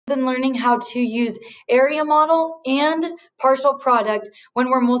been learning how to use area model and partial product when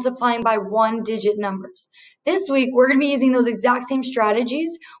we're multiplying by one-digit numbers. This week, we're going to be using those exact same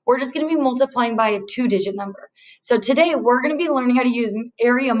strategies. We're just going to be multiplying by a two-digit number. So today, we're going to be learning how to use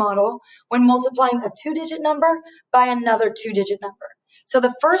area model when multiplying a two-digit number by another two-digit number. So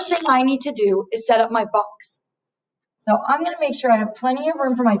the first thing I need to do is set up my box. So I'm going to make sure I have plenty of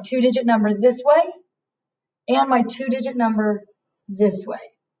room for my two-digit number this way and my two-digit number this way.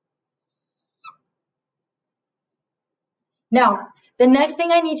 Now, the next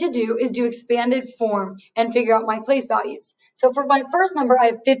thing I need to do is do expanded form and figure out my place values. So for my first number, I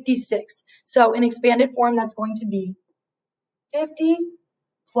have 56. So in expanded form, that's going to be 50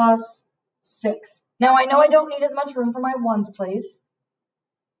 plus 6. Now, I know I don't need as much room for my ones place.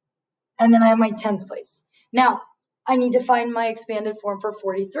 And then I have my tens place. Now, I need to find my expanded form for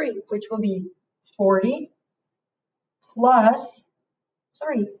 43, which will be 40 plus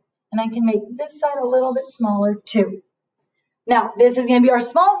 3. And I can make this side a little bit smaller too. Now, this is going to be our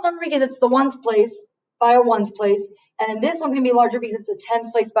smallest number because it's the ones place by a ones place. And then this one's going to be larger because it's a tens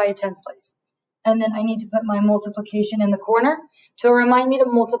place by a tens place. And then I need to put my multiplication in the corner to remind me to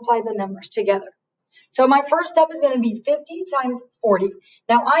multiply the numbers together. So my first step is going to be 50 times 40.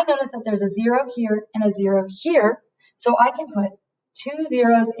 Now, I notice that there's a 0 here and a 0 here. So I can put 2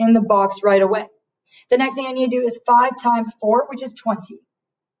 zeros in the box right away. The next thing I need to do is 5 times 4, which is 20.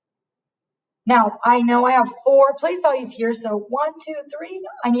 Now, I know I have 4 place values here, so 1, 2, 3,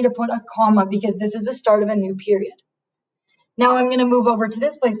 I need to put a comma because this is the start of a new period. Now I'm going to move over to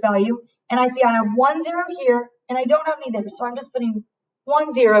this place value, and I see I have 1 0 here, and I don't have any there, so I'm just putting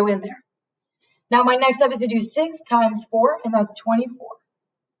 1 0 in there. Now my next step is to do 6 times 4, and that's 24.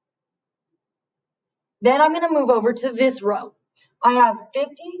 Then I'm going to move over to this row. I have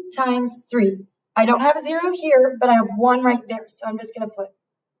 50 times 3. I don't have a 0 here, but I have 1 right there, so I'm just going to put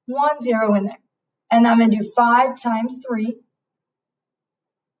 1 0 in there. And I'm going to do 5 times 3,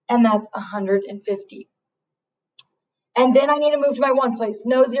 and that's 150. And then I need to move to my ones place.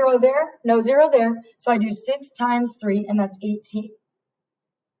 No 0 there, no 0 there. So I do 6 times 3, and that's 18.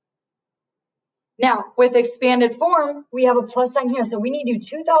 Now, with expanded form, we have a plus sign here. So we need to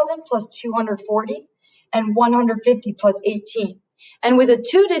do 2,000 plus 240 and 150 plus 18. And with a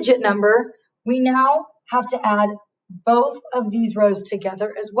two-digit number, we now have to add both of these rows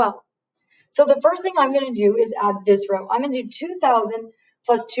together as well. So the first thing I'm going to do is add this row. I'm going to do 2,000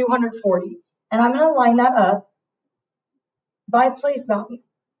 plus 240, and I'm going to line that up by place value.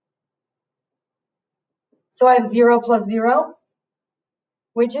 So I have 0 plus 0,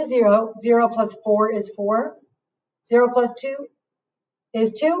 which is 0. 0 plus 4 is 4. 0 plus 2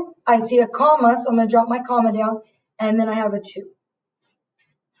 is 2. I see a comma, so I'm going to drop my comma down, and then I have a 2.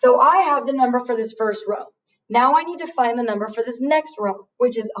 So I have the number for this first row. Now I need to find the number for this next row,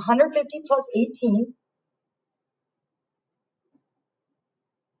 which is 150 plus 18.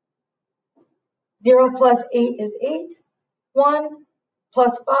 0 plus 8 is 8. 1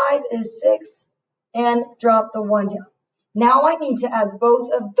 plus 5 is 6. And drop the 1 down. Now I need to add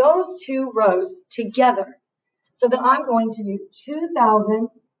both of those two rows together. So that I'm going to do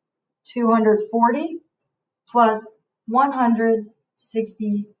 2,240 plus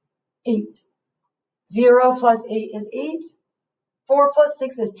 168. 0 plus 8 is 8. 4 plus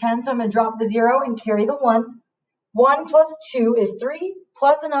 6 is 10, so I'm going to drop the 0 and carry the 1. 1 plus 2 is 3,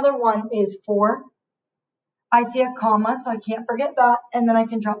 plus another 1 is 4. I see a comma, so I can't forget that, and then I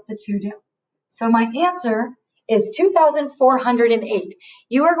can drop the 2 down. So my answer is 2,408.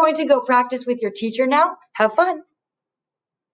 You are going to go practice with your teacher now. Have fun.